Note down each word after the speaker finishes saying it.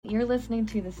You're listening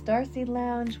to the Starseed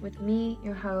Lounge with me,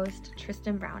 your host,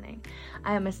 Tristan Browning.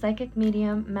 I am a psychic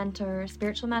medium, mentor,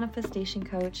 spiritual manifestation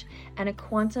coach, and a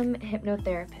quantum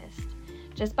hypnotherapist.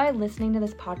 Just by listening to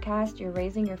this podcast, you're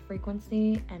raising your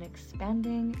frequency and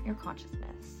expanding your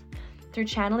consciousness. Through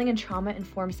channeling and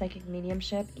trauma-informed psychic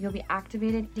mediumship, you'll be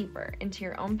activated deeper into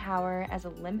your own power as a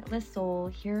limitless soul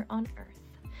here on Earth.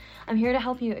 I'm here to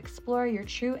help you explore your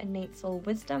true innate soul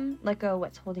wisdom, let go of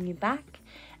what's holding you back,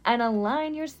 and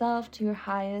align yourself to your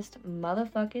highest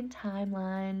motherfucking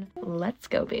timeline. Let's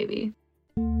go, baby.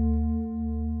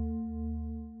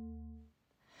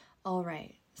 All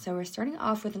right, so we're starting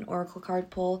off with an oracle card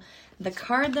pull. The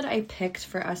card that I picked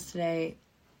for us today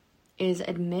is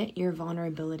Admit Your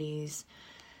Vulnerabilities.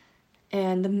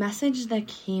 And the message that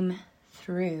came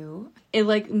through,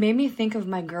 it made me think of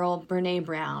my girl Brene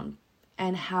Brown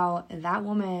and how that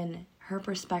woman, her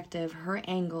perspective, her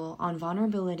angle on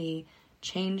vulnerability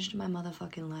changed my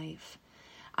motherfucking life.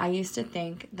 I used to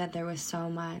think that there was so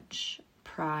much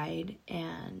pride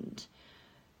and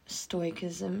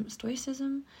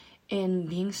stoicism in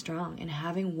being strong and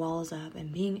having walls up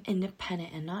and being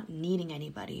independent and not needing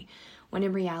anybody, when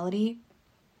in reality,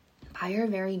 by our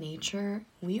very nature,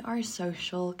 we are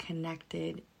social,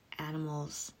 connected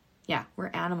animals. Yeah, we're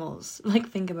animals.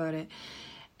 Think about it.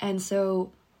 And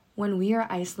so when we are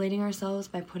isolating ourselves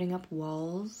by putting up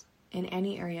walls in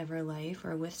any area of our life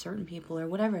or with certain people or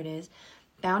whatever it is,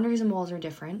 boundaries and walls are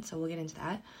different, so we'll get into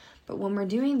that. But when we're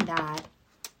doing that,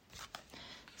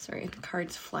 sorry, the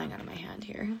card's flying out of my hand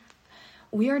here.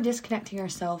 We are disconnecting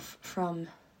ourselves from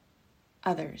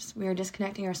others. We are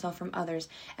disconnecting ourselves from others.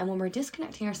 And when we're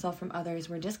disconnecting ourselves from others,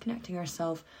 we're disconnecting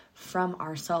ourselves,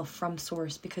 from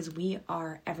source, because we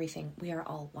are everything. We are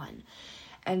all one.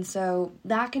 And so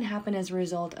that can happen as a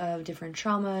result of different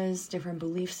traumas, different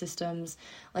belief systems,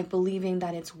 like believing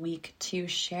that it's weak to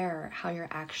share how you're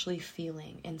actually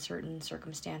feeling in certain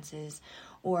circumstances,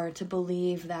 or to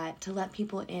believe that to let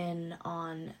people in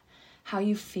on how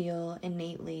you feel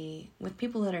innately with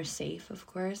people that are safe, of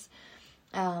course,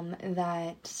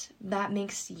 that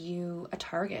makes you a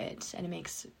target and it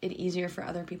makes it easier for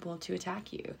other people to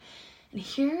attack you. And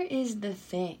here is the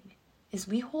thing. Is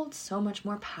we hold so much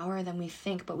more power than we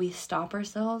think, but we stop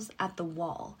ourselves at the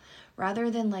wall.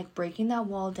 Rather than breaking that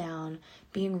wall down,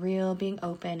 being real, being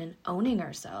open, and owning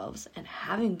ourselves, and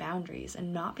having boundaries,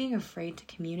 and not being afraid to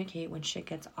communicate when shit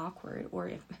gets awkward, or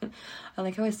if, I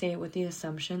like how I say it with the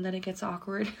assumption that it gets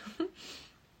awkward. And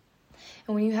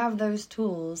when you have those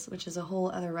tools, which is a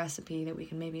whole other recipe that we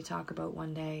can maybe talk about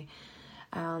one day,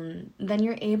 then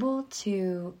you're able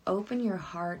to open your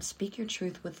heart, speak your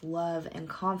truth with love and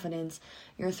confidence.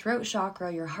 Your throat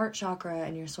chakra, your heart chakra,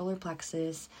 and your solar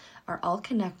plexus are all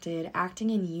connected,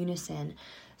 acting in unison,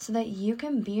 so that you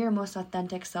can be your most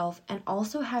authentic self and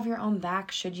also have your own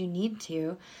back should you need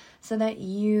to, so that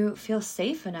you feel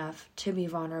safe enough to be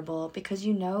vulnerable because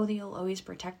you know that you'll always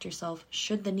protect yourself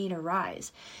should the need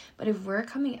arise. But if we're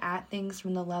coming at things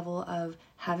from the level of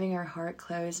having our heart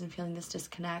closed and feeling this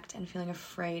disconnect and feeling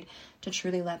afraid to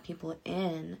truly let people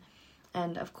in,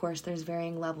 and of course there's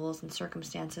varying levels and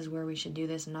circumstances where we should do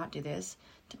this and not do this,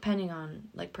 depending on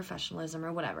professionalism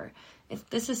or whatever.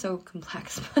 This is so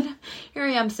complex, but here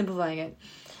I am simplifying it.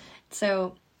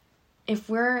 So if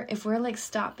we're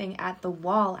stopping at the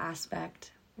wall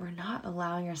aspect, we're not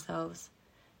allowing ourselves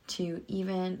to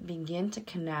even begin to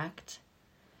connect,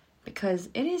 because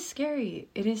it is scary.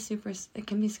 It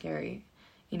can be scary.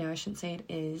 I shouldn't say it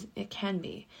is. It can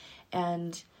be.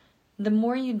 And the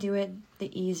more you do it,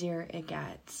 the easier it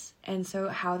gets. And so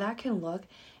how that can look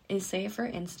is, say, for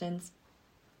instance,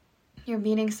 you're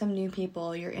meeting some new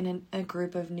people, you're in a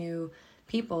group of new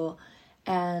people,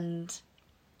 and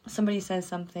somebody says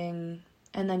something,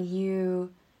 and then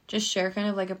you just share kind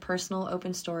of a personal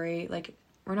open story.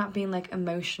 We're not being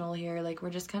emotional here, we're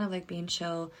just kind of being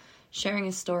chill, sharing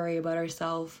a story about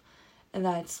ourselves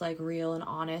that's real and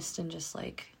honest and just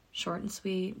short and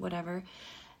sweet, whatever.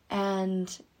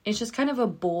 And it's just kind of a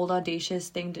bold, audacious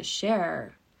thing to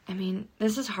share. I mean,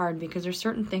 this is hard because there's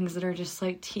certain things that are just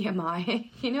TMI,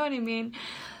 you know what I mean?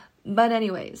 But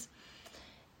anyways,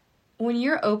 when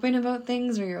you're open about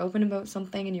things, or you're open about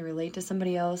something and you relate to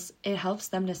somebody else, it helps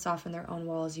them to soften their own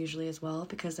walls usually as well,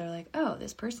 because they're like, oh,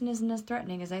 this person isn't as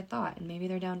threatening as I thought, and maybe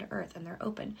they're down to earth and they're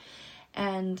open.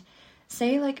 And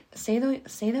say though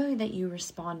that you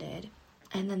responded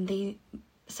and then they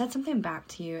said something back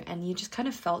to you and you just kind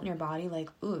of felt in your body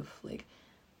oof,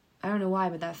 I don't know why,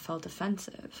 but that felt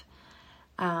offensive.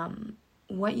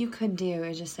 What you could do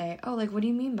is just say, oh, what do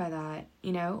you mean by that?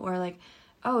 Or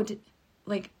oh,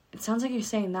 it sounds like you're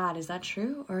saying that. Is that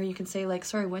true? Or you can say like,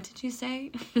 sorry, what did you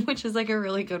say? Which is like a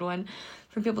really good one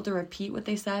for people to repeat what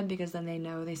they said, because then they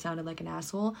know they sounded like an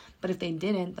asshole. But if they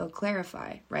didn't, they'll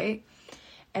clarify, right?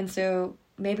 And so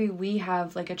maybe we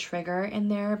have like a trigger in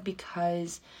there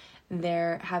because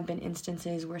there have been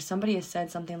instances where somebody has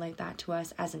said something like that to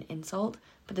us as an insult,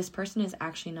 but this person is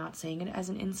actually not saying it as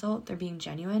an insult. They're being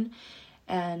genuine.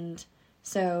 And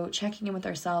so checking in with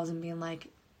ourselves and being like,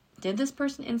 did this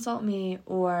person insult me,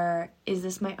 or is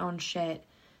this my own shit?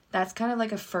 That's kind of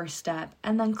like a first step.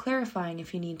 And then clarifying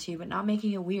if you need to, but not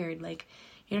making it weird. Like,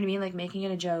 you know what I mean? Like making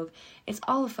it a joke. It's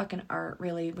all a fucking art,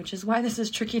 really, which is why this is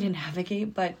tricky to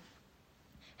navigate. But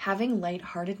having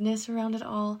lightheartedness around it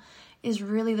all is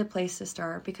really the place to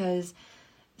start, because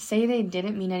say they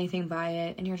didn't mean anything by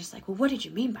it and you're just like, well, what did you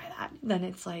mean by that? Then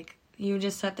it's like, you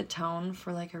just set the tone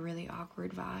for like a really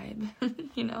awkward vibe,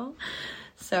 you know?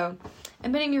 So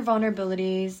admitting your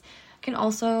vulnerabilities can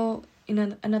also, you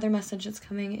know, another message that's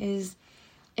coming is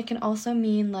it can also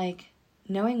mean like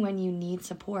knowing when you need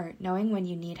support, knowing when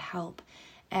you need help,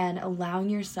 and allowing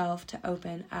yourself to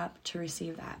open up to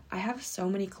receive that. I have so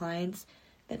many clients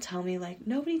that tell me like,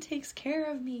 nobody takes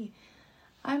care of me.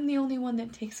 I'm the only one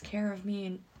that takes care of me,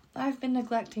 and I've been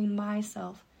neglecting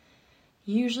myself.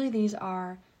 Usually these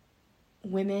are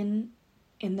women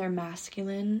in their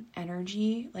masculine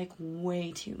energy, like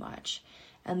way too much.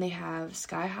 And they have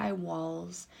sky-high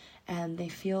walls, and they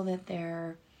feel that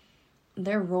their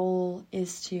role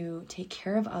is to take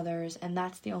care of others, and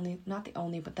that's the only, not the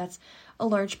only, but that's a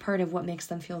large part of what makes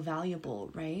them feel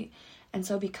valuable, right? And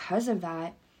so because of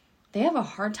that, they have a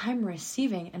hard time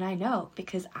receiving, and I know,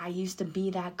 because I used to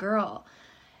be that girl.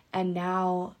 And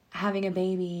now having a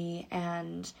baby,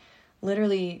 and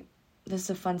literally, this is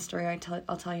a fun story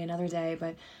I'll tell you another day,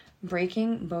 but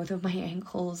breaking both of my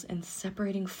ankles and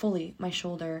separating fully my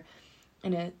shoulder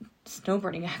in a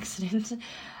snowboarding accident,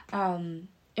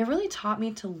 it really taught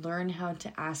me to learn how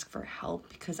to ask for help,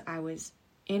 because I was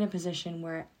in a position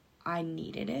where I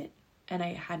needed it and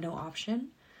I had no option.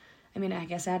 I mean, I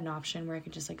guess I had an option where I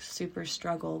could just like super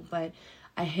struggle, but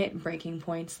I hit breaking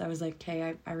points that I was like,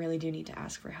 okay, I really do need to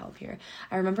ask for help here.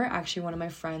 I remember actually one of my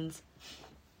friends,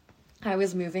 I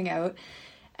was moving out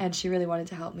and she really wanted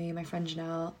to help me, my friend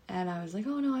Janelle, and I was like,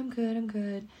 oh no, I'm good.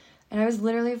 And I was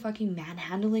literally fucking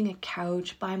manhandling a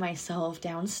couch by myself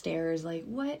downstairs, like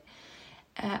what?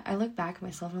 I look back at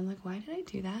myself and I'm like, why did I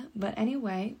do that? But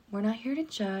anyway, we're not here to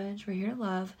judge, we're here to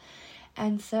love.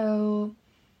 And so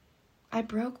I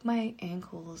broke my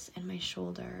ankles and my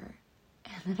shoulder,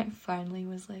 and then I finally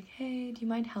was like, hey, do you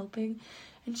mind helping?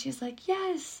 And she's like,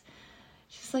 yes.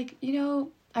 She's like, you know,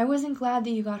 I wasn't glad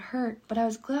that you got hurt, but I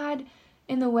was glad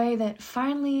in the way that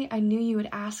finally I knew you would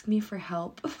ask me for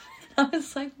help. I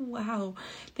was like, wow,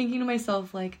 thinking to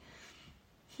myself like,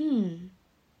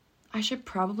 I should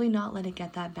probably not let it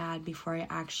get that bad before I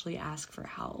actually ask for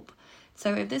help.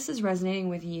 So if this is resonating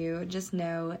with you, just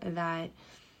know that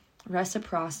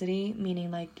reciprocity,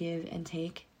 meaning like give and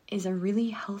take, is a really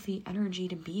healthy energy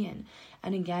to be in.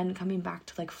 And again, coming back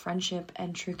to like friendship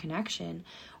and true connection,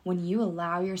 when you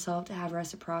allow yourself to have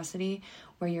reciprocity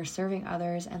where you're serving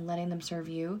others and letting them serve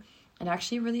you, it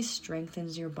actually really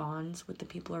strengthens your bonds with the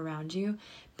people around you,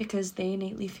 because they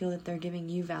innately feel that they're giving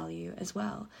you value as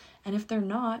well. And if they're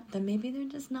not, then maybe they're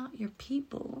just not your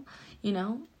people, you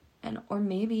know? And or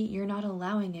maybe you're not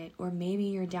allowing it, or maybe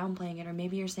you're downplaying it, or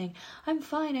maybe you're saying, I'm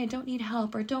fine, I don't need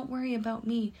help, or don't worry about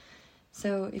me.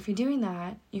 So if you're doing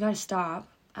that, you gotta stop.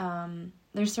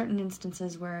 There's certain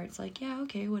instances where it's like, yeah,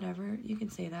 okay, whatever, you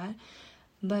can say that.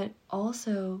 But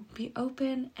also be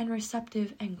open and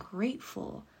receptive and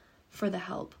grateful for the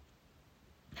help.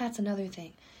 That's another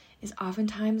thing, is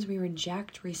oftentimes we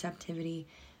reject receptivity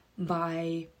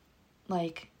by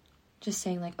like just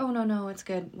saying like, oh no, it's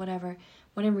good, whatever.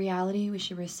 When in reality, we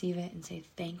should receive it and say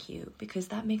thank you, because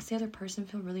that makes the other person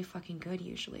feel really fucking good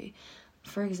usually.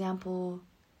 For example,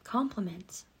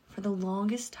 compliments. For the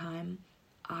longest time,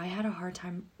 I had a hard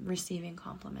time receiving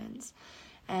compliments.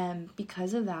 And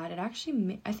because of that, it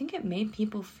actually, I think it made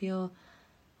people feel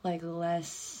like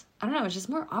less, I don't know, it's just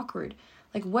more awkward.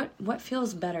 Like what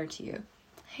feels better to you?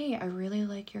 Hey, I really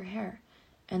like your hair.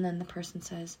 And then the person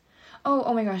says,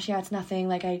 oh my gosh, yeah, it's nothing,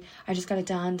 like I just got it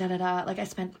done, like I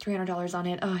spent $300 on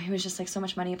it, oh, it was just like so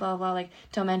much money, blah blah, like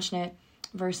don't mention it.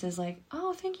 Versus like,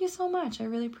 oh, thank you so much, I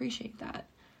really appreciate that.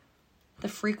 The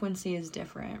frequency is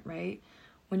different, right?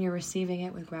 When you're receiving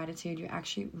it with gratitude, you're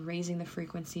actually raising the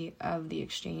frequency of the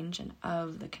exchange and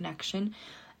of the connection,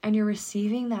 and you're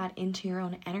receiving that into your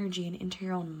own energy and into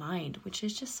your own mind, which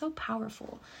is just so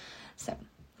powerful. So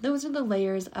those are the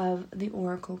layers of the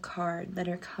Oracle card that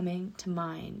are coming to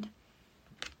mind.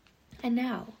 And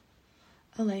now,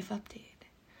 a life update.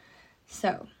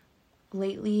 So,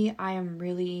 lately I am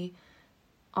really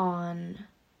on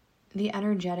the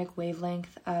energetic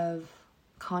wavelength of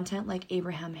content like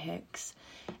Abraham Hicks.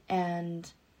 And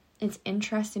it's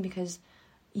interesting because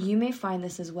you may find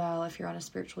this as well if you're on a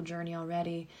spiritual journey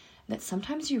already, that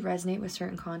sometimes you resonate with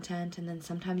certain content and then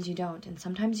sometimes you don't. And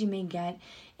sometimes you may get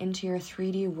into your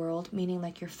 3D world, meaning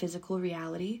like your physical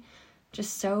reality,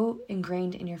 just so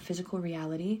ingrained in your physical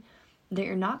reality that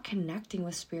you're not connecting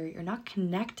with spirit. You're not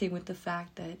connecting with the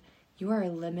fact that you are a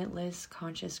limitless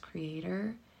conscious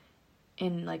creator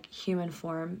in like human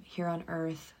form here on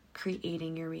earth,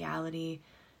 creating your reality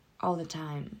all the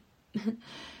time.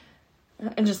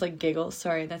 And just like giggle.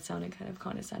 Sorry, that sounded kind of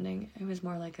condescending. It was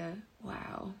more like a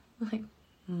wow, like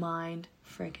mind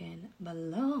freaking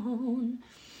blown.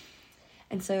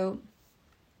 And so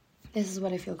this is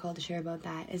what I feel called to share about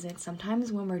that, is that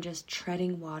sometimes when we're just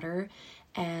treading water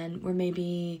and we're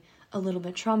maybe a little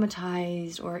bit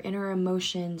traumatized or in our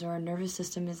emotions or our nervous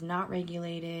system is not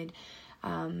regulated,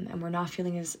 and we're not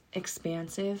feeling as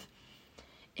expansive,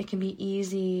 it can be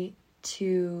easy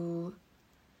to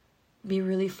be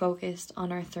really focused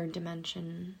on our third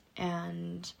dimension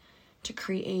and to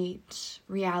create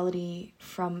reality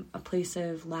from a place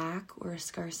of lack or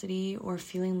scarcity or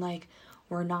feeling like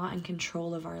we're not in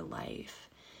control of our life.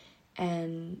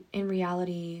 And in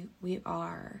reality, we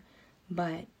are.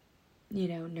 But, you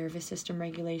know, nervous system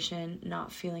regulation,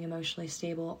 not feeling emotionally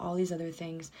stable, all these other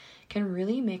things can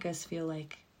really make us feel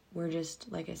like we're just,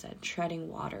 like I said, treading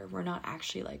water. We're not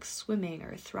actually like swimming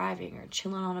or thriving or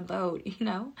chilling on a boat, you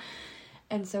know?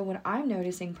 And so what I'm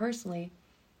noticing personally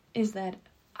is that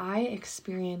I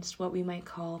experienced what we might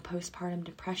call postpartum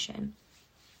depression.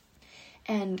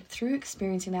 And through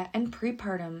experiencing that, and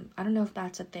prepartum, I don't know if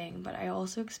that's a thing, but I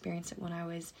also experienced it when I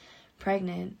was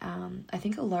pregnant. I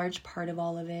think a large part of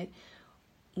all of it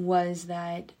was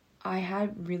that I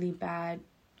had really bad,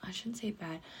 I shouldn't say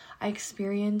bad, I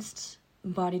experienced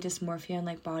body dysmorphia and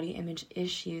like body image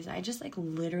issues. I just like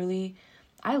literally,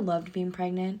 I loved being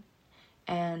pregnant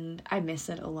and I miss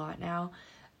it a lot now.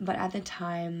 But at the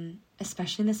time,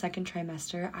 especially in the second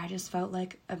trimester, I just felt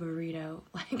like a burrito.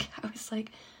 Like I was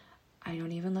like, I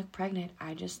don't even look pregnant.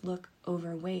 I just look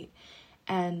overweight.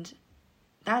 And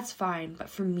that's fine. But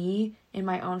for me, in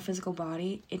my own physical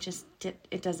body,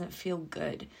 it doesn't feel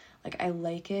good. Like I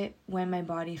like it when my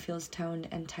body feels toned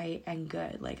and tight and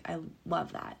good. Like I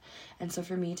love that. And so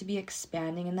for me to be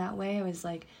expanding in that way, it was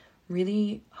like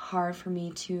really hard for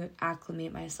me to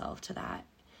acclimate myself to that.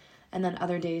 And then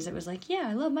other days it was like, yeah,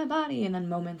 I love my body. And then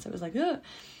moments it was like, ugh.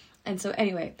 And so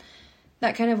anyway,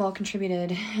 that kind of all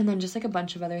contributed. And then just like a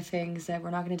bunch of other things that we're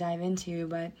not going to dive into.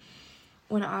 But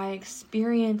when I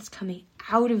experienced coming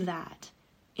out of that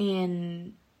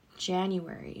in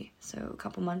January, so a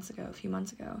few months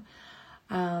ago,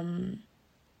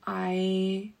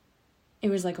 it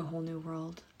was like a whole new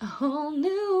world. A whole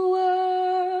new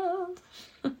world.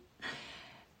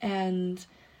 And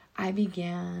I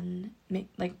began,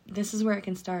 like, this is where it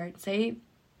can start. Say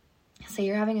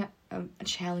you're having a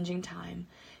challenging time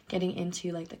getting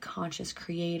into, like, the conscious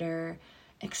creator,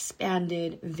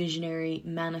 expanded, visionary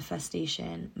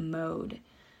manifestation mode.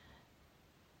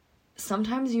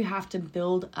 Sometimes you have to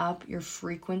build up your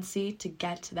frequency to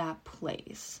get to that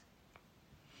place.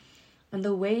 And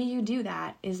the way you do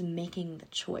that is making the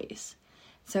choice.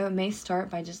 So it may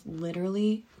start by just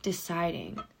literally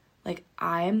deciding, like,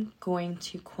 I am going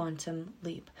to quantum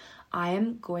leap. I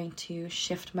am going to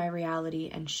shift my reality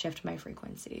and shift my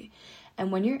frequency.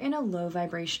 And when you're in a low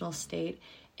vibrational state,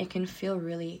 it can feel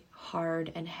really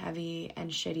hard and heavy and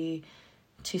shitty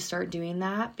to start doing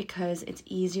that because it's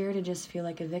easier to just feel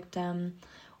like a victim,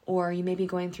 or you may be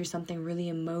going through something really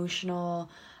emotional.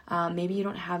 Maybe you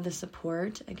don't have the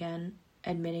support, again,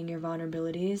 admitting your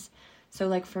vulnerabilities. So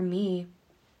like for me,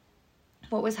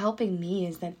 what was helping me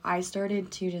is that I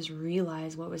started to just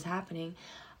realize what was happening.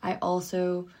 I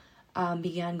also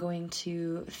began going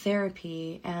to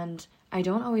therapy, and I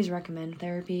don't always recommend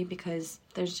therapy because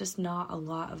there's just not a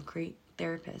lot of great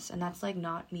therapists, and that's like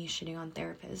not me shitting on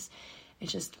therapists.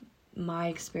 It's just my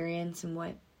experience and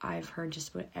what I've heard,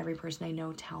 just what every person I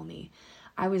know tell me.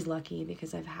 I was lucky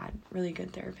because I've had really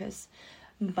good therapists,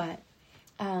 but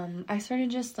I started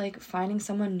just like finding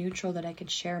someone neutral that I could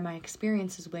share my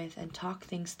experiences with and talk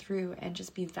things through and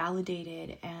just be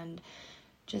validated and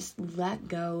just let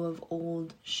go of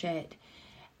old shit.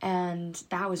 And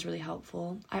that was really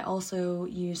helpful. I also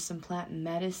used some plant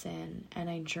medicine and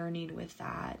I journeyed with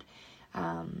that,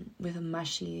 with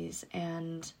mushies,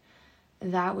 and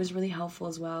that was really helpful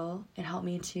as well. It helped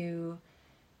me to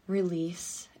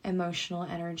release emotional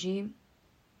energy.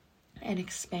 and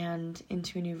expand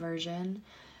into a new version.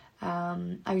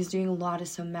 I was doing a lot of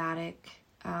somatic,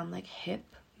 like hip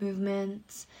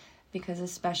movements, because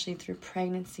especially through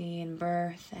pregnancy and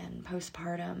birth and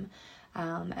postpartum,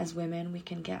 as women, we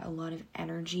can get a lot of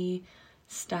energy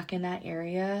stuck in that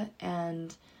area,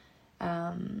 and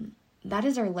that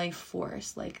is our life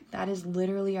force. Like, that is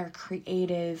literally our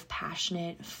creative,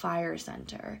 passionate fire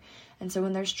center. And so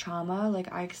when there's trauma,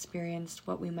 like I experienced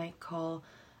what we might call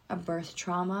a birth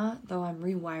trauma, though I'm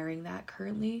rewiring that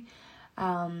currently.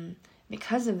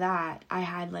 Because of that, I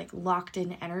had like locked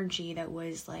in energy that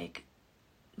was like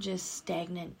just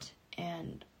stagnant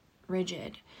and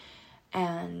rigid.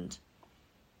 And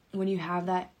when you have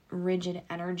that rigid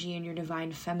energy in your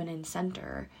divine feminine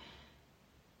center,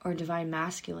 or divine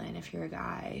masculine if you're a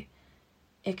guy,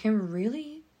 it can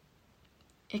really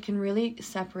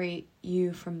separate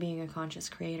you from being a conscious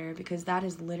creator, because that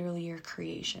is literally your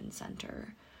creation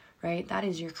center, right? That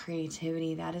is your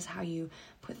creativity. That is how you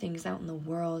put things out in the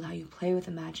world, how you play with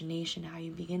imagination, how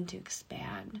you begin to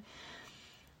expand.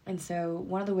 And so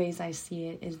one of the ways I see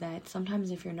it is that sometimes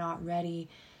if you're not ready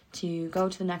to go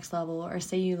to the next level, or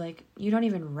say you don't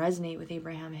even resonate with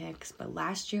Abraham Hicks, but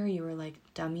last year you were like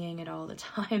dummying it all the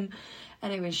time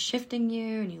and it was shifting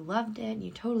you and you loved it and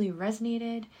you totally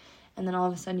resonated, and then all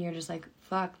of a sudden you're just like,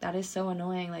 fuck, that is so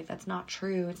annoying, like that's not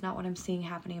true, it's not what I'm seeing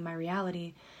happening in my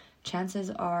reality. Chances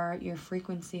are your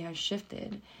frequency has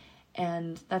shifted.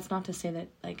 And that's not to say that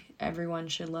like everyone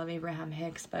should love Abraham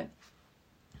Hicks, but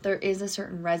there is a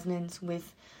certain resonance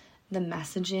with the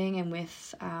messaging and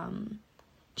with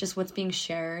just what's being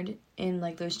shared in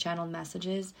like those channeled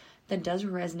messages that does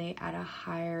resonate at a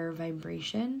higher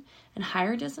vibration. And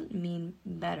higher doesn't mean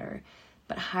better,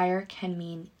 but higher can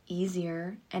mean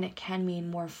easier, and it can mean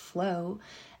more flow.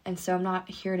 And so I'm not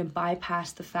here to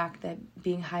bypass the fact that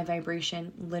being high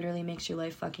vibration literally makes your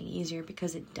life fucking easier,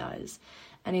 because it does.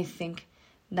 And I think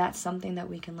that's something that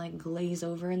we can like glaze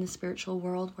over in the spiritual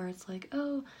world, where it's like,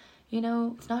 oh,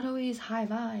 it's not always high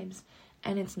vibes,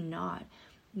 and it's not.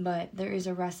 But there is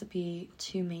a recipe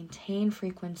to maintain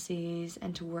frequencies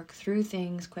and to work through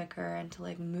things quicker, and to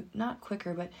like not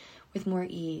quicker, but with more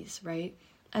ease, right?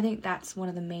 I think that's one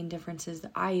of the main differences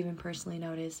that I even personally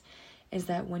notice, is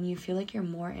that when you feel like you're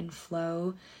more in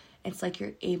flow, it's like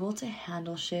you're able to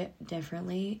handle shit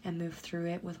differently and move through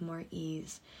it with more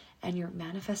ease, and you're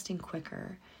manifesting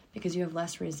quicker because you have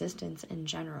less resistance in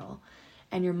general,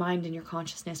 and your mind and your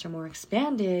consciousness are more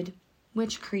expanded,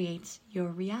 which creates your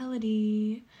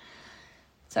reality.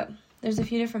 So there's a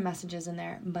few different messages in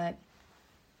there, but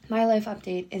my life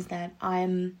update is that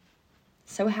I'm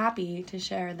so happy to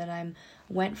share that I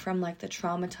went from like the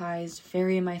traumatized,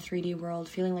 very in my 3D world,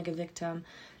 feeling like a victim,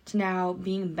 to now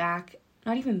being back,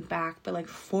 not even back, but like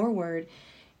forward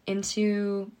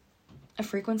into a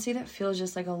frequency that feels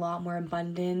just like a lot more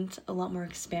abundant, a lot more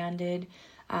expanded.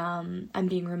 I'm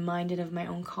being reminded of my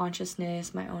own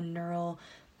consciousness, my own neural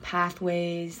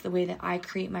pathways, the way that I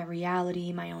create my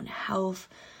reality, my own health,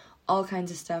 all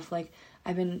kinds of stuff. Like,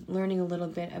 I've been learning a little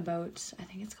bit about, I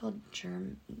think it's called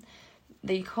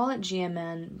they call it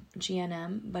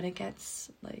GNM, but it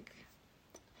gets like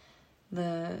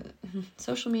the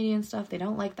social media and stuff, they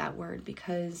don't like that word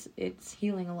because it's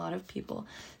healing a lot of people.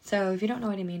 So if you don't know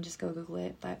what I mean, just go Google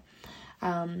it. But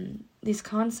these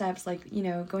concepts, like,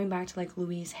 going back to like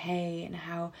Louise Hay and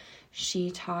how she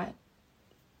taught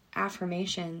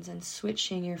affirmations and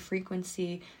switching your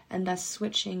frequency and thus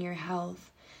switching your health.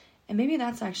 And maybe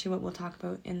that's actually what we'll talk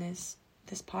about in this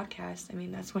podcast. I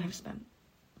mean, that's what I've spent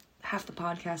half the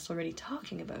podcast already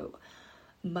talking about.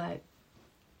 But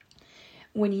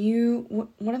one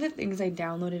of the things I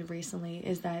downloaded recently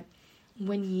is that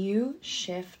when you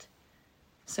shift,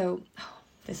 so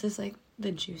this is like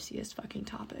the juiciest fucking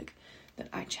topic that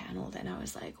I channeled, and I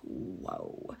was like,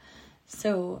 whoa.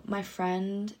 So my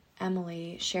friend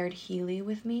Emily shared Healy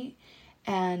with me,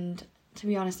 and to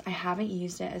be honest, I haven't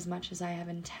used it as much as I have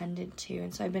intended to,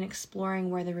 and so I've been exploring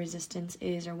where the resistance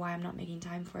is or why I'm not making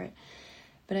time for it.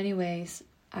 But anyways,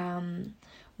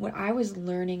 what I was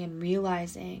learning and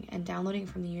realizing and downloading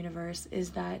from the universe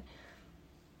is that,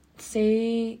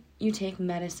 say you take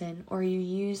medicine or you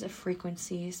use a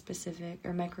frequency specific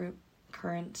or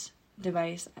microcurrent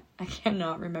device, I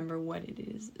cannot remember what it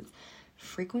is. It's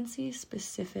frequency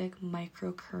specific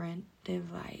microcurrent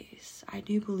device. I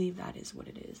do believe that is what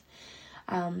it is.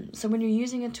 So when you're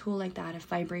using a tool like that, a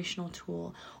vibrational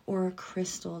tool or a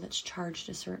crystal that's charged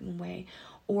a certain way,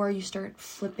 or you start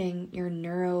flipping your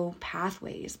neuro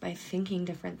pathways by thinking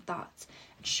different thoughts,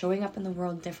 showing up in the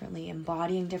world differently,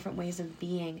 embodying different ways of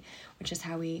being, which is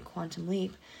how we quantum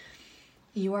leap,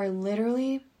 you are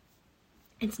literally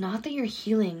it's not that you're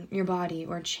healing your body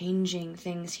or changing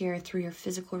things here through your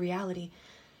physical reality.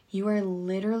 You are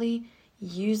literally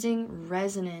using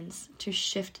resonance to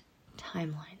shift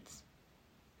timelines.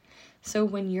 So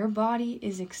when your body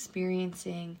is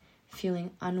experiencing feeling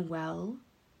unwell,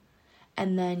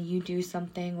 and then you do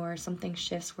something or something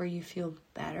shifts where you feel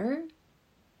better,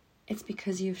 it's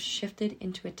because you've shifted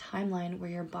into a timeline where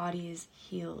your body is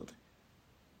healed.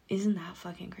 Isn't that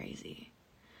fucking crazy?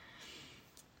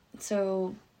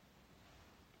 So,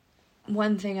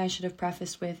 one thing I should have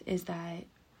prefaced with is that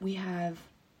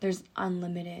there's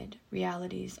unlimited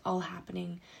realities all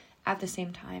happening at the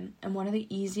same time. And one of the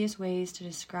easiest ways to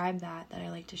describe that I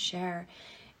like to share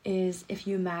is if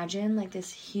you imagine like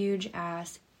this huge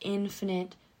ass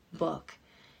infinite book,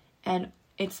 and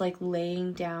it's like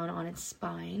laying down on its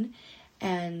spine,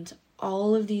 and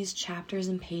all of these chapters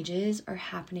and pages are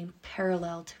happening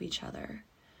parallel to each other.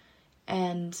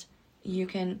 And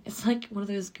it's like one of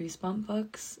those Goosebump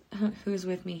books, Who's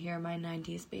With Me Here, My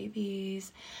 90s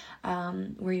Babies,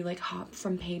 where you like hop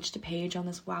from page to page on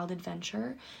this wild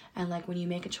adventure, and like when you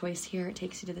make a choice here, it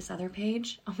takes you to this other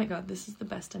page. Oh my god, this is the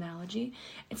best analogy.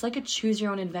 It's like a choose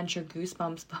your own adventure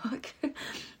Goosebumps book,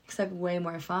 except way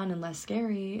more fun and less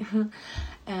scary.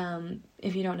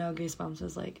 If you don't know, Goosebumps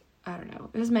was like, I don't know,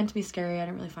 it was meant to be scary. I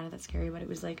didn't really find it that scary, but it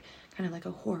was like kind of like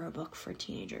a horror book for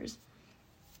teenagers.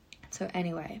 So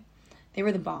anyway, they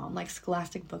were the bomb, like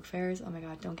Scholastic book fairs. Oh my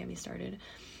god, don't get me started.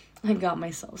 I got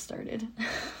myself started.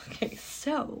 Okay,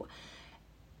 so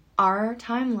our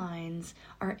timelines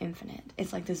are infinite.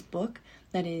 It's like this book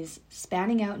that is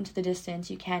spanning out into the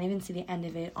distance. You can't even see the end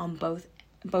of it on both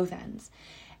ends.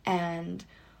 And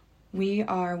we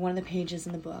are one of the pages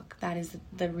in the book. That is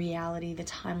the reality, the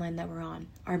timeline that we're on.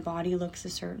 Our body looks a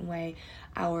certain way.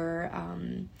 Our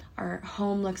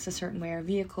home looks a certain way. Our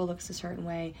vehicle looks a certain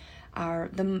way.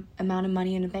 The amount of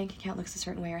money in a bank account looks a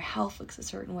certain way. Our health looks a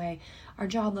certain way. Our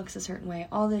job looks a certain way.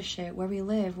 All this shit, where we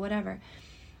live, whatever.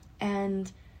 And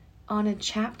on a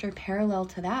chapter parallel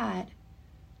to that,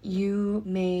 you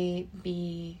may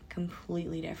be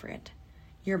completely different.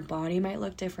 Your body might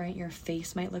look different. Your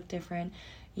face might look different.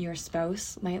 Your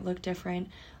spouse might look different.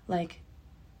 Like,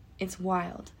 it's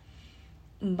wild.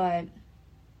 But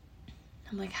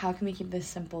I'm like, how can we keep this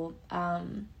simple?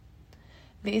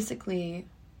 Basically,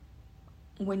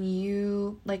 when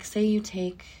you, like, say you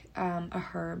take a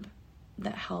herb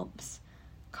that helps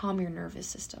calm your nervous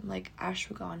system, like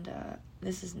ashwagandha.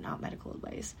 This is not medical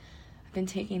advice. I've been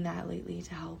taking that lately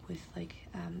to help with, like,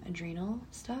 adrenal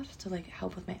stuff, to, like,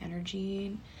 help with my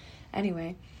energy.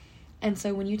 Anyway, and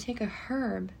so when you take a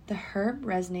herb, the herb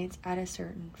resonates at a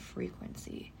certain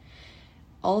frequency.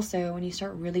 Also, when you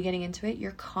start really getting into it,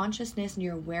 your consciousness and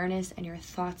your awareness and your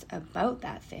thoughts about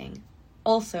that thing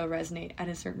also resonate at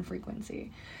a certain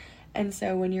frequency. And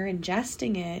so when you're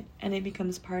ingesting it and it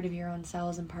becomes part of your own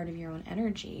cells and part of your own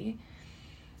energy,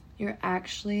 you're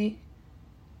actually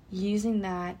using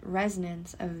that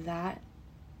resonance of that,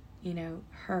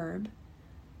 herb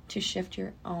to shift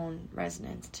your own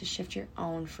resonance, to shift your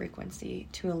own frequency,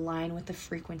 to align with the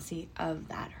frequency of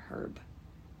that herb.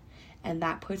 And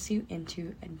that puts you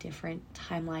into a different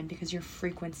timeline because your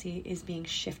frequency is being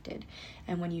shifted.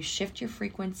 And when you shift your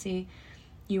frequency,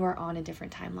 you are on a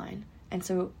different timeline. And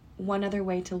so one other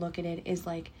way to look at it is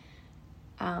like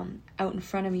out in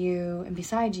front of you and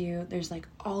beside you, there's like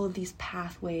all of these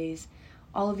pathways,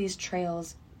 all of these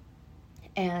trails,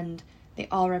 and they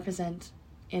all represent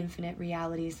infinite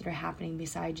realities that are happening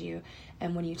beside you.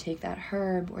 And when you take that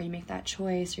herb or you make that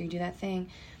choice or you do that thing,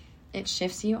 it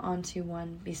shifts you onto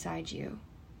one beside you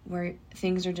where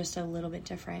things are just a little bit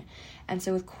different. And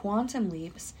so with quantum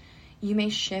leaps, you may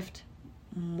shift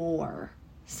more.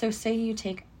 So say you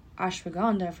take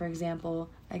ashwagandha, for example,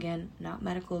 again, not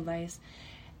medical advice,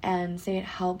 and say it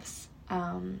helps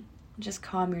just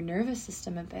calm your nervous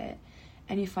system a bit.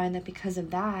 And you find that because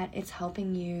of that, it's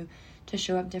helping you to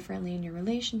show up differently in your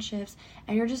relationships.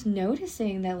 And you're just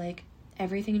noticing that, like,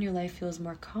 everything in your life feels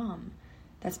more calm.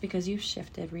 That's because you've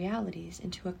shifted realities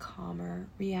into a calmer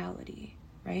reality,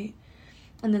 right?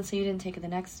 And then say you didn't take it the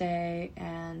next day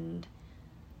and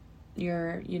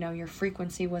your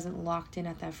frequency wasn't locked in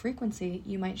at that frequency,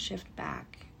 you might shift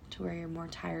back to where you're more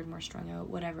tired, more strung out,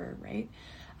 whatever, right?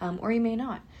 Or you may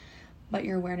not. But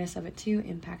your awareness of it too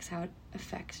impacts how it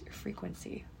affects your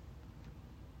frequency.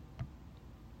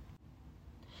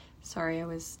 Sorry, I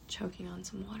was choking on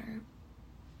some water.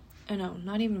 Oh no,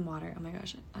 not even water. Oh my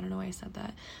gosh, I don't know why I said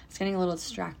that. It's getting a little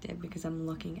distracted because I'm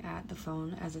looking at the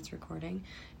phone as it's recording.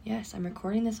 Yes, I'm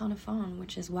recording this on a phone,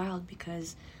 which is wild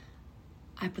because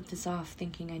I put this off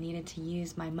thinking I needed to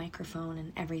use my microphone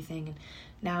and everything, and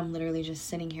now I'm literally just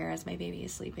sitting here as my baby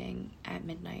is sleeping at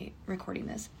midnight recording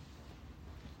this.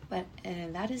 But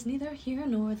that is neither here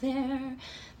nor there.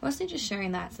 Mostly just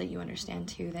sharing that so that you understand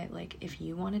too that, like, if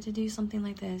you wanted to do something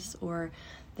like this, or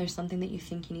there's something that you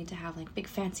think you need to have like big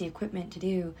fancy equipment to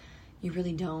do, you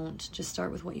really don't. Just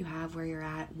start with what you have, where you're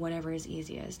at, whatever is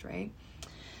easiest, right?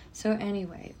 So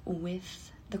anyway,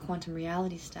 with the quantum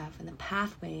reality stuff and the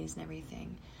pathways and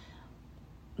everything,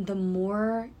 the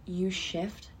more you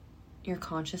shift your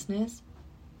consciousness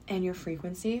and your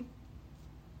frequency,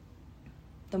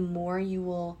 the more you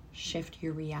will shift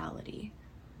your reality.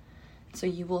 So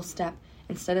you will step,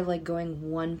 instead of like going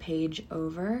one page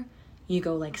over, you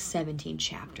go like 17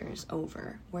 chapters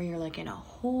over, where you're like in a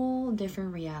whole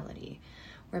different reality,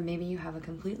 where maybe you have a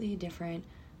completely different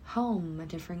home, a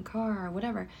different car, or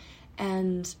whatever.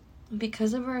 And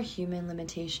because of our human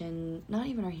limitation, not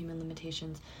even our human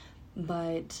limitations,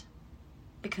 but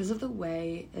because of the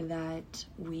way that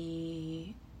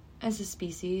we as a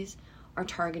species are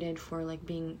targeted for like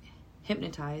being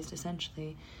hypnotized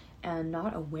essentially, and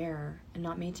not aware and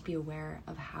not made to be aware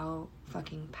of how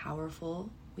fucking powerful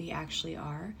we actually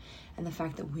are, and the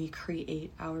fact that we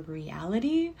create our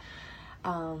reality,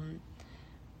 our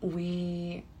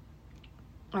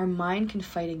mind can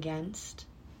fight against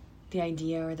the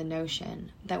idea or the notion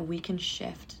that we can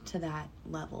shift to that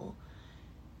level.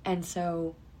 And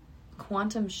so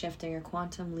quantum shifting or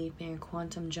quantum leaping or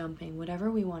quantum jumping, whatever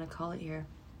we want to call it here,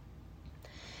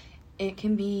 it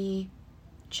can be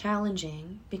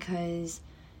challenging, because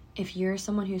if you're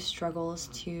someone who struggles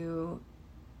to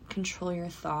control your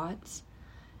thoughts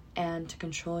and to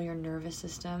control your nervous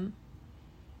system,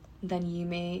 then you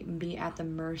may be at the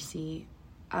mercy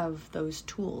of those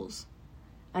tools.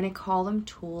 And I call them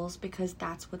tools because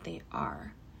that's what they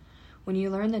are. When you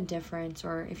learn the difference,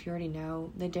 or if you already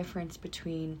know, the difference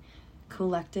between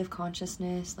collective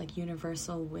consciousness, like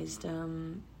universal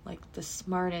wisdom, like the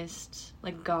smartest,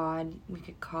 like God, we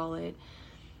could call it,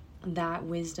 that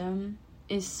wisdom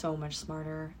is so much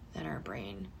smarter than our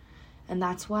brain. And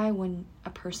that's why when a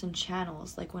person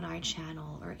channels, like when I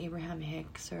channel, or Abraham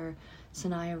Hicks, or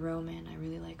Sanaya Roman, I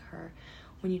really like her,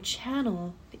 when you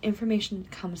channel, the information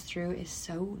that comes through is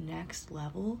so next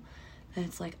level that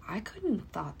it's like, I couldn't have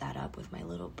thought that up with my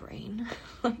little brain.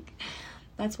 Like,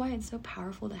 that's why it's so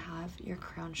powerful to have your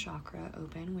crown chakra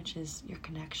open, which is your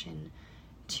connection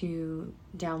to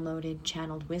downloaded,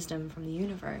 channeled wisdom from the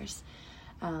universe.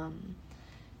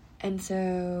 And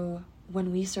so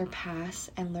when we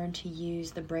surpass and learn to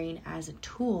use the brain as a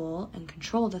tool and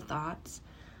control the thoughts,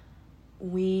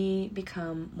 we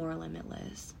become more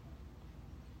limitless.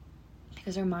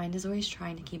 Because our mind is always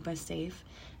trying to keep us safe,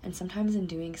 and sometimes in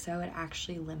doing so, it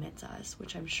actually limits us,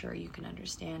 which I'm sure you can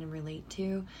understand and relate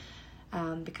to,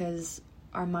 because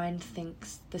our mind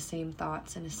thinks the same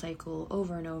thoughts in a cycle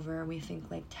over and over. We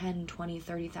think like 10, 20,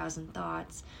 30,000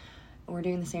 thoughts. We're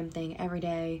doing the same thing every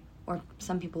day, or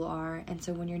some people are. And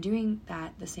so when you're doing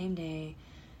that the same thing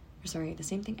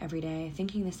every day,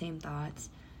 thinking the same thoughts,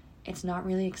 it's not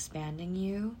really expanding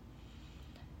you.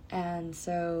 And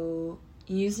so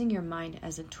using your mind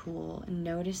as a tool and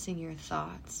noticing your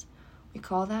thoughts, we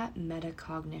call that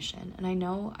metacognition. And I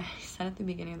know I said at the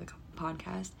beginning of the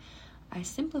podcast, I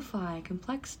simplify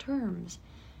complex terms.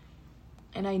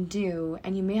 And I do,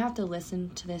 and you may have to listen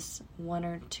to this 1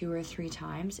 or 2 or 3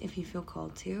 times if you feel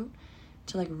called to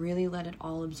like really let it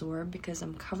all absorb, because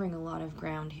I'm covering a lot of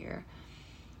ground here.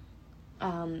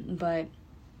 But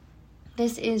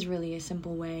this is really a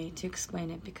simple way to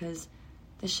explain it, because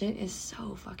the shit is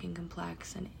so fucking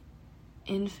complex and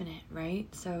infinite,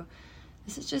 right? So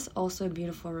this is just also a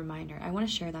beautiful reminder. I want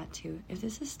to share that too. If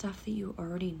this is stuff that you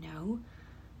already know,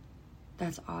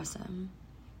 that's awesome.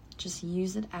 Just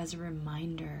use it as a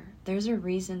reminder. There's a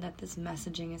reason that this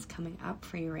messaging is coming up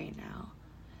for you right now.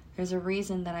 There's a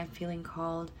reason that I'm feeling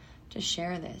called to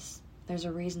share this. There's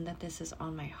a reason that this is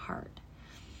on my heart.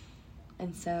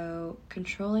 And so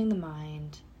controlling the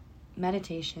mind,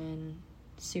 meditation,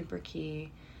 super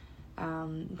key,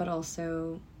 but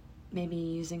also maybe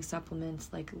using supplements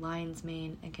like lion's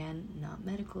mane, again, not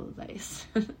medical advice,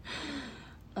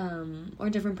 or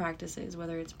different practices,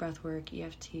 whether it's breath work,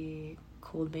 EFT,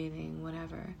 cold bathing,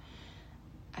 whatever.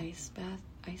 Ice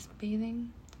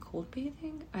bathing, cold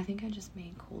bathing? I think I just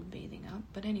made cold bathing up,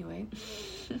 but anyway.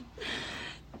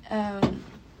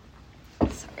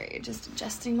 Sorry, just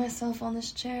adjusting myself on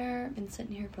this chair. I've been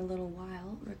sitting here for a little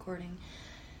while recording.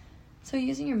 So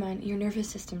using your mind, your nervous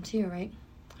system too, right?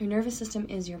 Your nervous system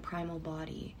is your primal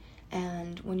body.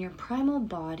 And when your primal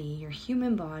body, your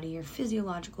human body, your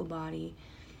physiological body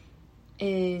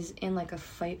is in like a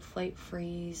fight, flight,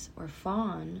 freeze, or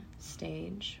fawn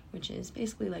stage, which is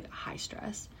basically like high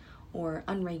stress or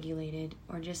unregulated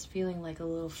or just feeling like a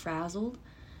little frazzled,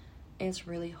 it's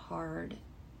really hard,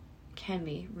 can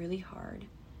be really hard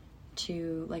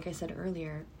to, like I said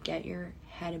earlier, get your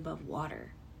head above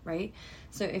water, right?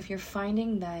 So if you're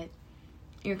finding that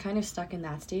you're kind of stuck in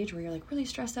that stage where you're like really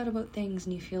stressed out about things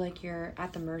and you feel like you're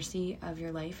at the mercy of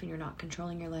your life and you're not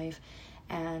controlling your life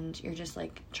and you're just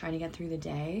like trying to get through the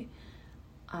day,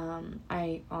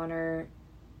 I honor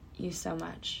you so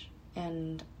much,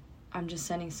 and I'm just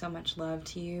sending so much love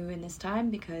to you in this time,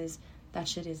 because that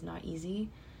shit is not easy.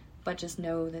 But just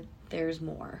know that there's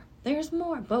more. There's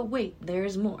more. But wait,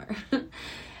 there's more.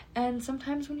 And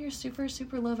sometimes when you're super,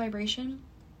 super low vibration,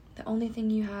 the only thing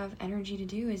you have energy to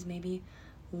do is maybe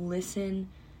listen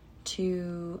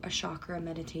to a chakra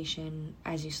meditation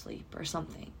as you sleep or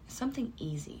something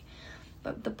easy.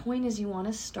 But the point is, you want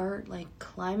to start like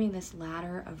climbing this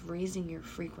ladder of raising your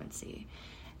frequency.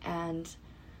 And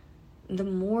the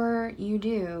more you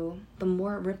do, the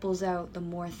more it ripples out, the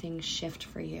more things shift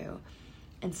for you.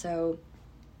 And so,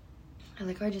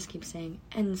 I just keep saying,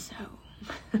 and so.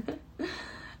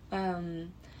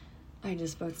 I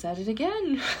just about said it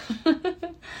again.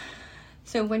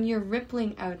 So when you're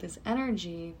rippling out this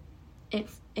energy, it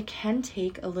can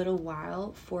take a little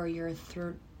while for your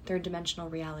third dimensional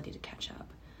reality to catch up.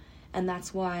 And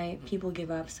that's why people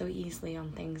give up so easily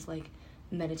on things like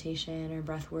meditation or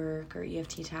breath work or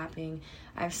EFT tapping.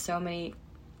 I have so many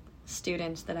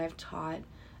students that I've taught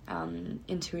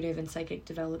intuitive and psychic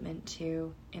development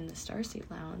to in the Starseed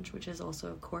Lounge, which is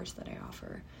also a course that I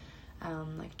offer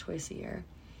like twice a year.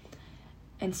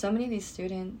 And so many of these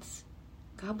students,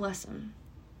 God bless them,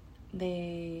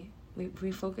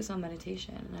 we focus on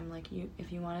meditation, and I'm like,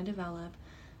 if you want to develop,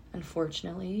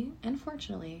 unfortunately,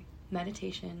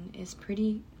 meditation is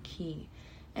pretty key.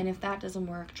 And if that doesn't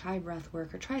work, try breath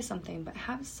work or try something, but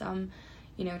have some,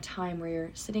 time where you're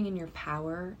sitting in your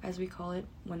power, as we call it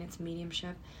when it's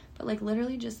mediumship, but like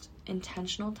literally just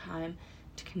intentional time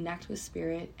to connect with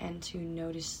spirit and to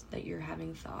notice that you're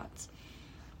having thoughts.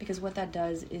 Because what that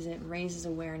does is it raises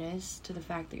awareness to the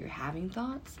fact that you're having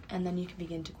thoughts, and then you can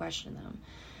begin to question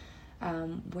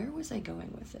them. Where was I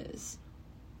going with this?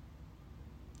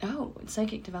 Oh, it's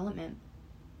psychic development.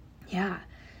 Yeah.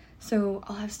 So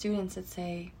I'll have students that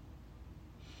say,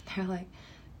 they're like,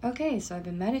 okay, so I've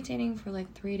been meditating for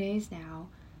like 3 days now,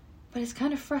 but it's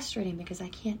kind of frustrating because I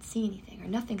can't see anything or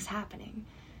nothing's happening.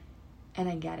 And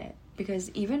I get it,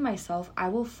 because even myself, I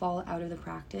will fall out of the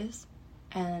practice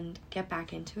and get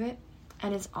back into it.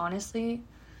 And it's honestly,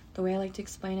 the way I like to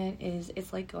explain it is,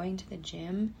 it's like going to the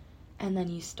gym and then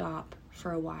you stop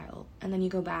for a while and then you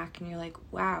go back and you're like,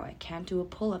 wow, I can't do a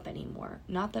pull-up anymore.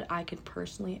 Not that I could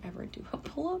personally ever do a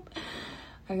pull-up.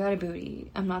 I got a booty.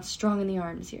 I'm not strong in the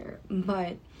arms here.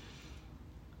 But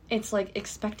it's like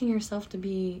expecting yourself to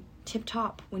be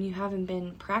tip-top when you haven't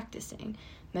been practicing.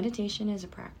 Meditation is a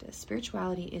practice.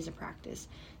 Spirituality is a practice.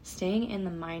 Staying in the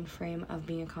mind frame of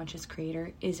being a conscious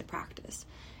creator is a practice.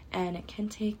 And it can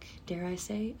take, dare I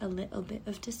say, a little bit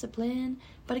of discipline,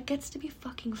 but it gets to be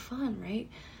fucking fun, right?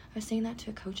 I was saying that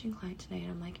to a coaching client tonight.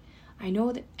 I'm like, I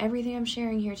know that everything I'm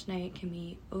sharing here tonight can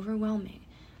be overwhelming,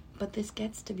 but this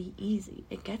gets to be easy.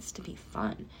 It gets to be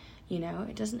fun,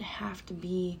 It doesn't have to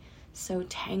be so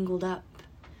tangled up.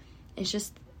 It's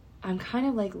just, I'm kind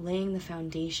of like laying the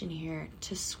foundation here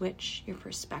to switch your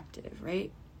perspective, right?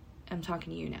 I'm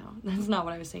talking to you now. That's not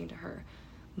what I was saying to her.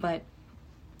 But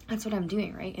that's what I'm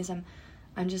doing, right? Is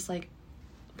I'm just like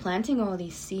planting all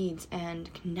these seeds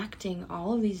and connecting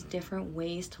all of these different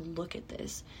ways to look at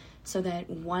this, so that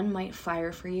one might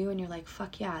fire for you and you're like,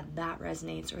 fuck yeah, that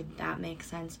resonates, or that makes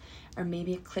sense. Or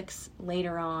maybe it clicks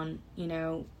later on,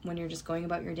 when you're just going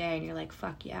about your day and you're like,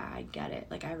 fuck yeah, I get it.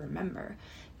 Like, I remember.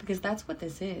 Because that's what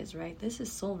this is, right? This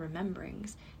is soul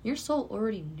rememberings. Your soul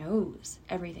already knows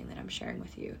everything that I'm sharing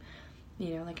with you.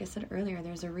 Like I said earlier,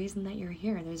 there's a reason that you're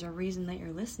here. There's a reason that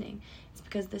you're listening. It's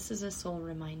because this is a soul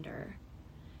reminder.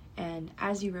 And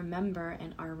as you remember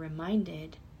and are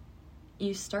reminded,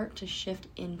 you start to shift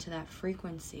into that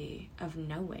frequency of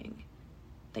knowing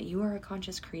that you are a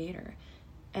conscious creator.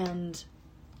 And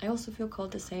I also feel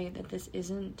called to say that this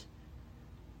isn't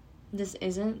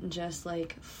just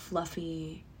like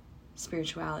fluffy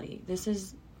spirituality. This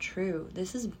is true.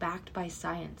 This is backed by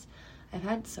science. I've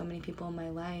had so many people in my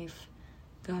life,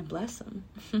 God bless them,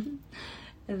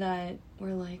 that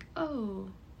were like, oh,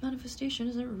 manifestation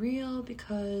isn't real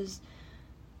because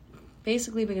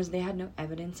they had no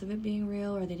evidence of it being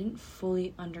real, or they didn't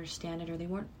fully understand it, or they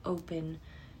weren't open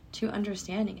to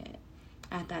understanding it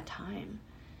at that time.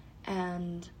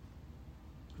 And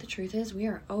the truth is we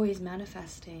are always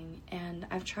manifesting, and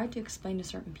I've tried to explain to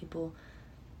certain people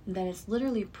that it's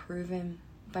literally proven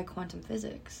by quantum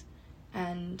physics.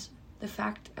 And the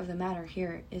fact of the matter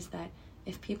here is that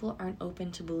if people aren't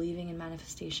open to believing in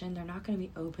manifestation, they're not going to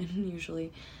be open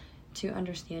usually to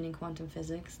understanding quantum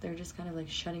physics. They're just kind of like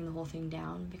shutting the whole thing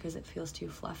down because it feels too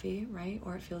fluffy, right?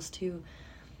 Or it feels too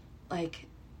like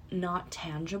not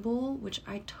tangible, which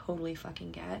I totally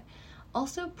fucking get.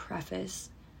 Also, preface,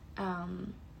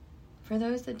 for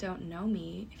those that don't know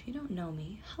me, if you don't know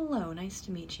me, hello, nice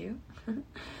to meet you.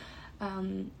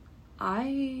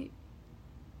 I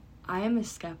am a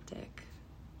skeptic.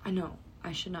 I know,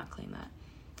 I should not claim that.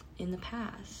 In the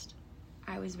past,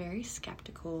 I was very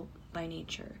skeptical by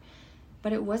nature.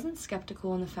 But it wasn't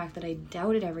skeptical in the fact that I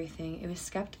doubted everything. It was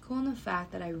skeptical in the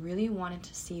fact that I really wanted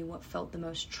to see what felt the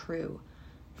most true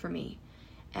for me.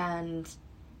 And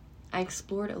I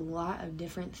explored a lot of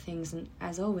different things. And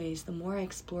as always, the more I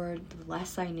explored, the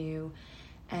less I knew.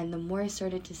 And the more I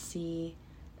started to see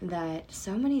that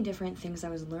so many different things I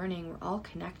was learning were all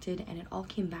connected, and it all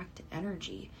came back to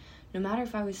energy. No matter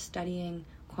if I was studying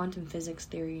quantum physics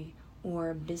theory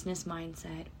or business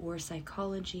mindset or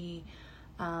psychology,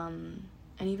 and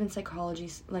even psychology,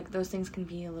 like those things can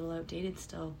be a little outdated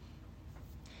still.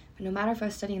 But no matter if I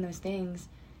was studying those things,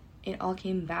 it all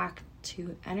came back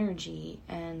to energy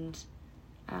and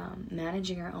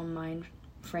managing our own mind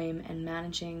frame and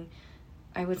managing,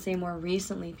 I would say more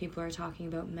recently, people are talking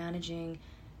about managing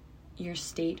your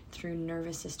state through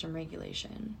nervous system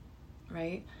regulation,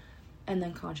 right? And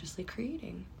then consciously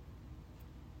creating.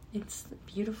 It's a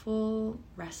beautiful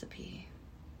recipe.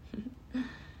 And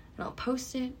I'll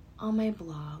post it on my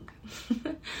blog.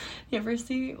 You ever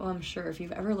see, well, I'm sure if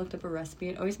you've ever looked up a recipe,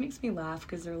 it always makes me laugh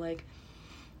because they're like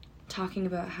talking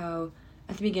about how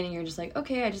at the beginning you're just like,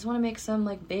 okay, I just want to make some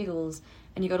like bagels,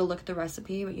 and you go to look at the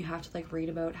recipe, but you have to like read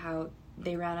about how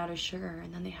they ran out of sugar,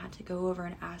 and then they had to go over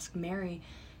and ask Mary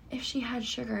if she had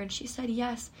sugar, and she said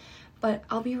yes, but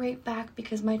I'll be right back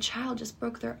because my child just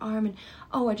broke their arm, and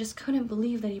oh, I just couldn't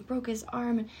believe that he broke his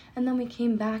arm, and then we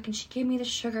came back and she gave me the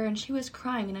sugar and she was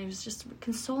crying and I was just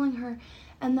consoling her,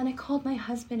 and then I called my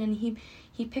husband and he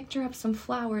picked her up some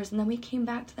flowers, and then we came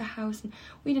back to the house and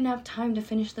we didn't have time to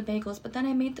finish the bagels, but then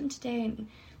I made them today,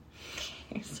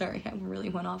 and sorry, I really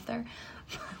went off there.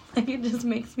 Like, it just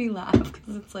makes me laugh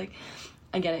because it's like,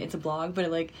 I get it, it's a blog,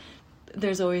 but like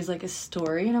there's always like a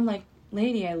story, and I'm like,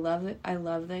 lady, I love it. I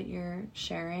love that you're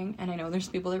sharing, and I know there's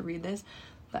people that read this,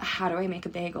 but how do I make a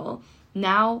bagel?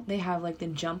 Now they have like the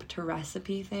jump to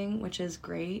recipe thing, which is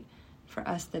great for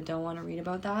us that don't want to read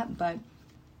about that, but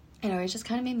you know, it just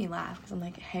kind of made me laugh because I'm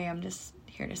like, hey, I'm just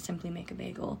here to simply make a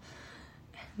bagel.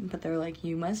 But they're like,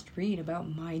 you must read about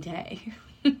my day.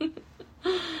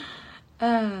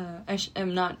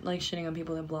 I'm not like shitting on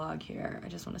people that blog here. I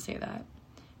just want to say that.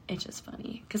 It's just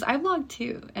funny because I blog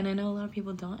too, and I know a lot of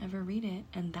people don't ever read it,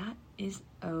 and that is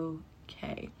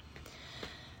okay.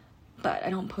 But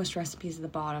I don't post recipes at the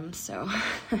bottom, so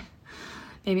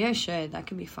maybe I should. That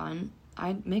could be fun.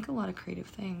 I make a lot of creative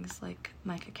things, like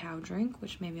my cacao drink,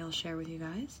 which maybe I'll share with you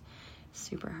guys.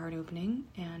 Super heart opening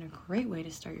and a great way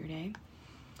to start your day.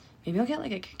 Maybe I'll get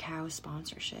like a cacao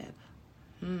sponsorship.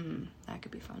 That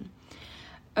could be fun.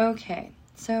 Okay.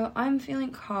 So I'm feeling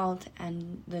called to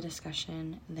end the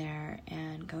discussion there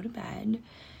and go to bed.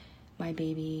 My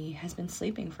baby has been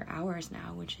sleeping for hours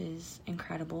now, which is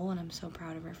incredible, and I'm so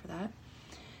proud of her for that.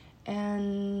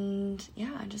 And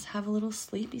yeah, just have a little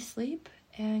sleepy sleep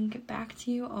and get back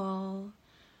to you all,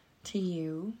 to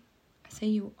you. I say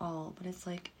you all, but it's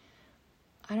like,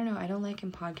 I don't know, I don't like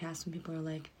in podcasts when people are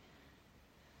like,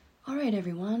 all right,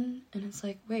 everyone. And it's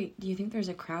like, wait, do you think there's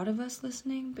a crowd of us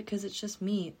listening? Because it's just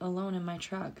me alone in my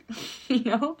truck, you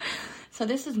know? So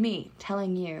this is me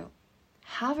telling you,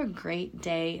 have a great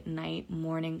day, night,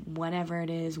 morning, whatever it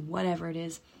is.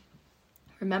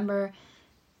 Remember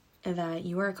that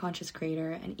you are a conscious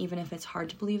creator, and even if it's hard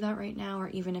to believe that right now, or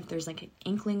even if there's like an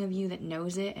inkling of you that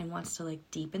knows it and wants to like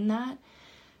deepen that,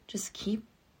 just keep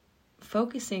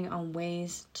focusing on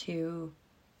ways to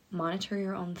monitor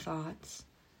your own thoughts,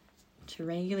 to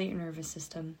regulate your nervous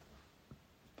system,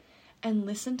 and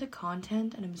listen to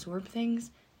content and absorb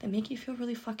things that make you feel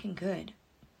really fucking good.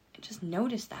 And just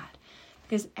notice that,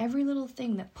 because every little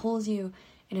thing that pulls you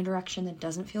in a direction that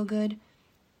doesn't feel good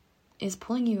is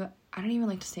pulling you, I don't even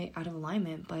like to say out of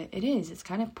alignment, but it is. It's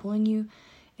kind of pulling you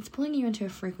into a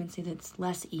frequency that's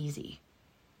less easy.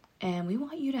 And we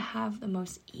want you to have the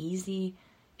most easy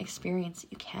experience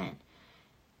that you can.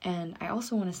 And I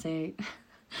also want to say,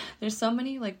 there's so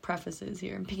many like prefaces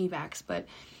here and piggybacks, but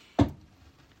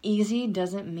easy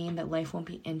doesn't mean that life won't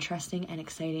be interesting and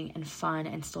exciting and fun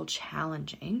and still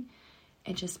challenging.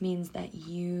 It just means that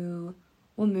you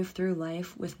will move through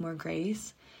life with more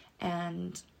grace,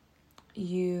 and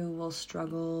you will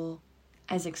struggle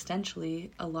as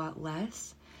existentially a lot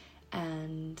less,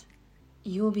 and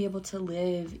you will be able to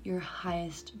live your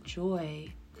highest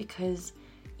joy because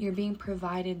you're being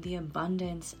provided the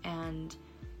abundance and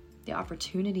the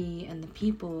opportunity and the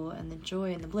people and the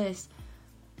joy and the bliss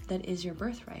that is your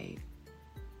birthright.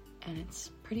 And it's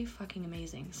pretty fucking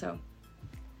amazing. So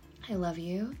I love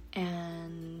you,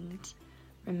 and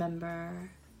remember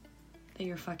that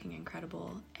you're fucking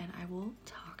incredible, and I will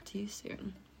talk to you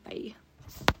soon. Bye.